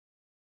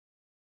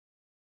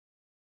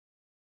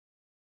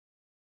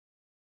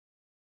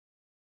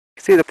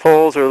See, the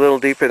poles are a little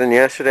deeper than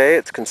yesterday.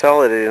 It's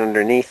consolidated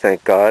underneath,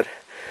 thank God.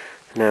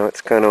 Now it's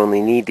kind of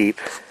only knee deep.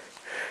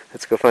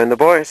 Let's go find the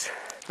boys.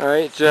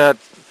 Alright,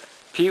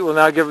 Pete will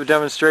now give a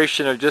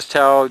demonstration of just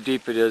how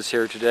deep it is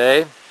here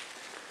today.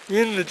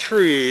 In the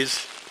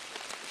trees,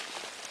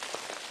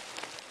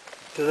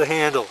 to the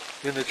handle,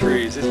 in the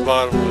trees, it's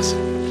bottomless.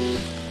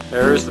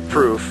 There's the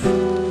proof.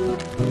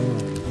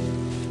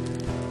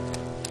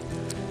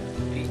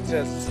 Pete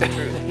says it's the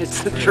truth.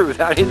 It's the truth.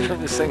 How do you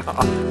turn this thing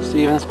off?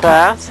 Stevens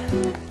Pass,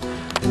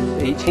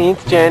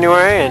 18th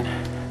January, and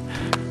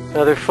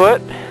another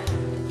foot.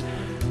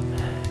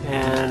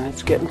 And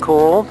it's getting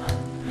cold.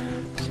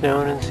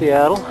 Snowing in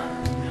Seattle.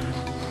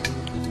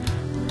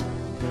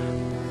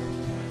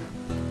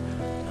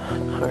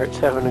 Art's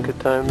having a good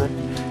time there.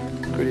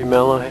 Pretty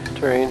mellow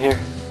terrain here.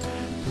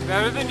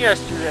 Better than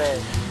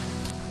yesterday.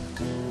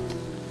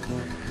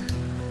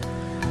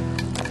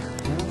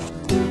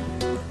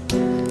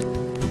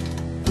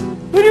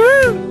 Woody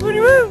woo! Woody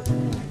woo!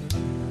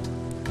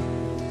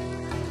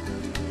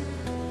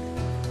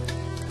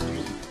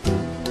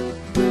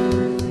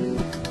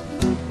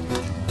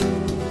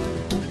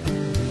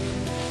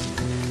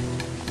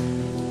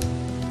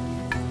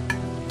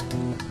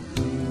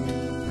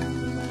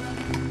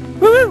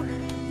 Woo!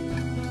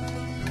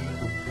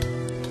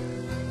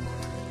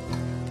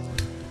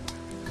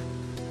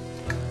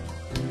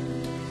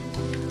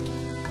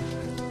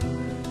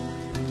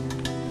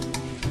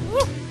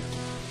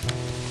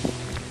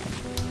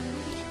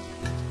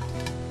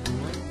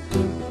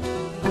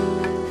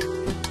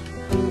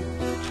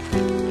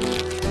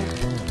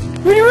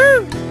 Woody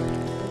woo!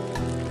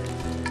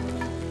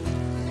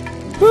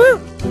 Woo!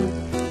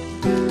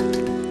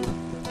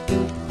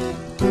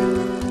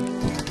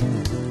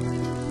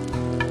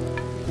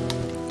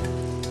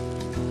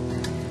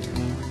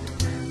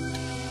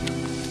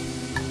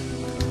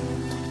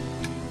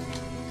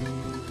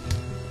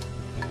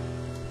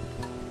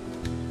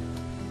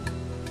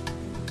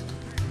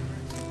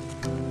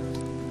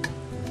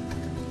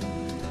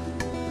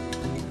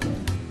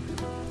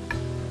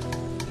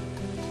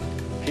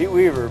 Pete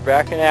Weaver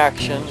back in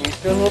action. He's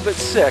been a little bit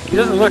sick. He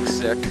doesn't look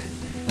sick.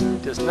 He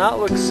does not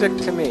look sick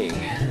to me.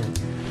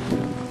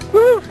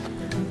 Woo!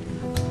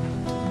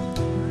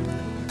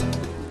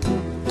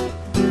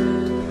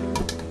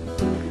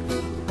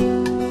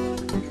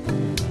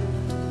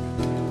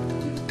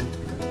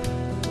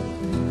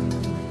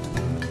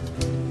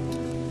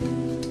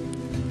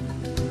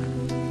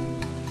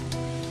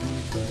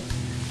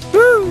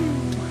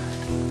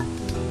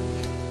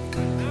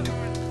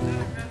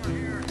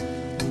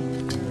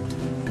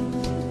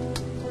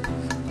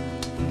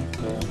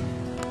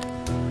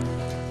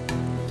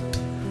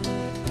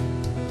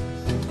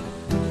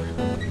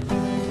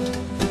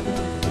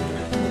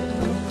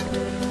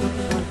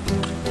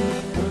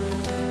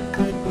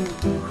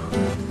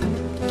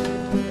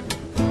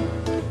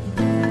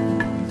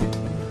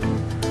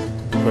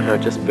 Wow,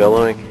 just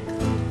billowing.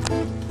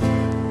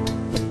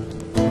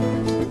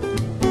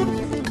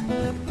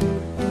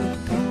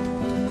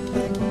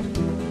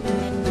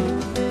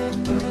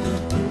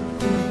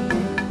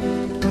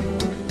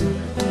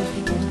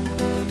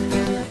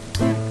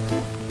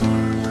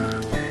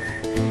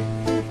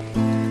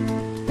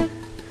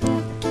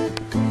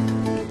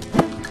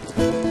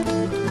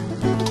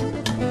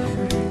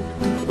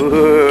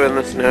 Ooh, and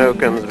the snow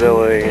comes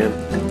billowing in.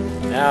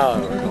 Now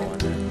we're going.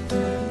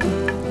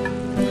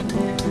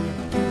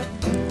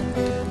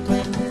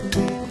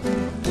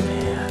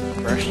 Man,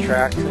 fresh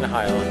tracks in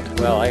Highland.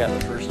 Well, I got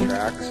the first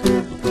tracks.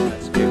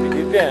 That's gave me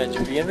the advantage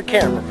of being the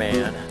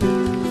cameraman.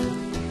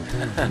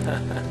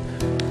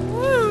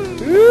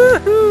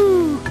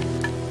 Woohoo!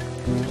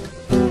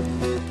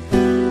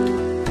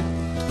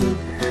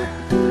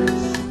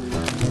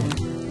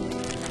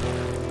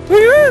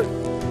 Woo!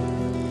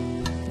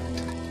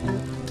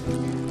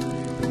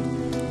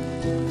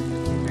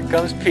 Here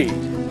comes Pete.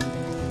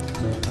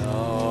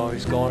 Oh,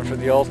 he's going for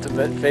the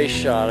ultimate face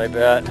shot, I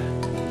bet.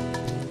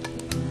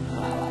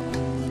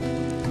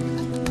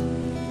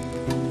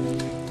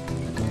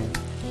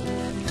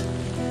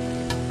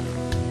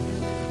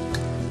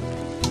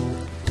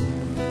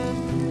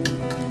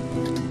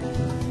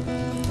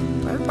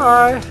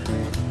 Bye-bye.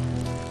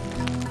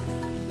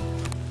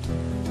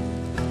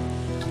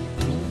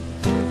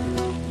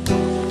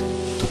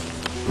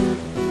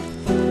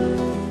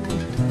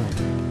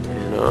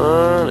 And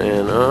on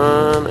and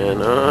on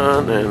and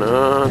on and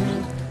on.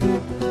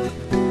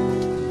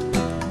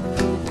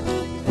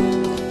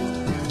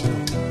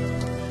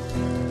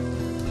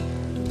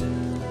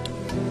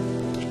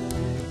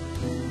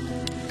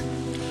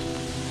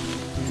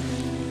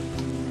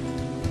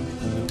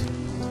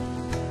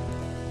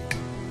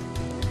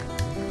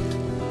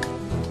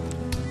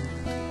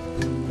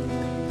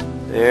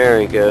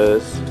 There he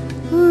goes.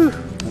 Woo.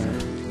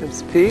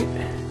 There's Pete.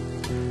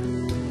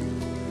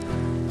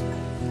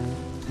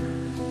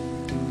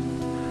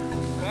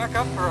 Back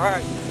up for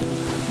right.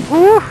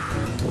 Woo.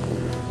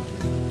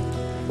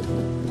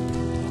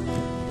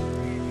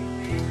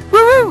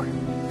 Woo.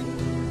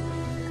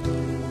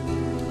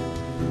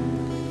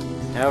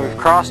 Now we've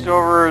crossed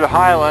over the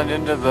highland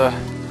into the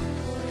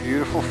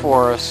beautiful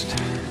forest.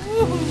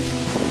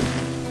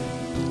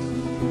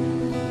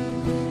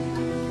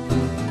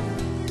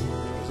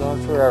 Goes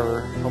on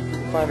forever. Hope we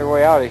can find our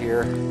way out of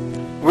here.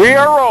 We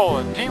are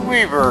rolling, Pete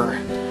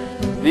Weaver,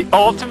 the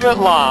ultimate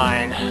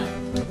line.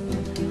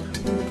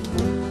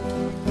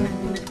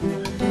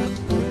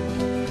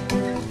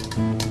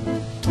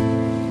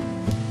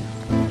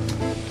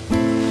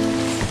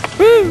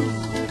 Woo!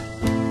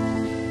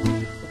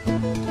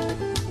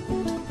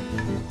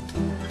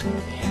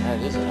 Yeah, that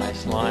is a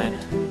nice line.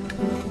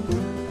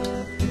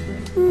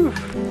 Whew.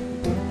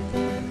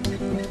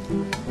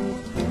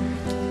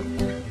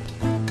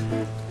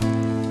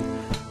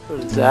 One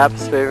of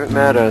Zap's favorite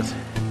meadows.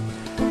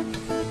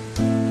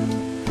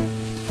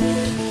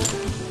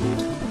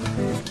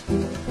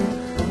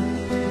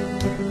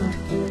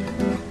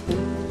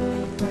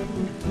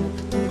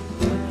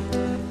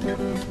 Here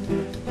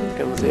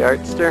comes the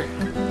Artster.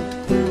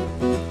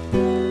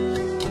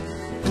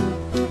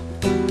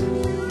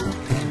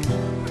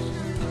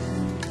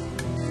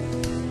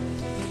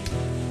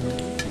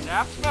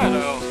 Zap's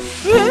Meadow.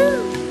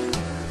 Woohoo!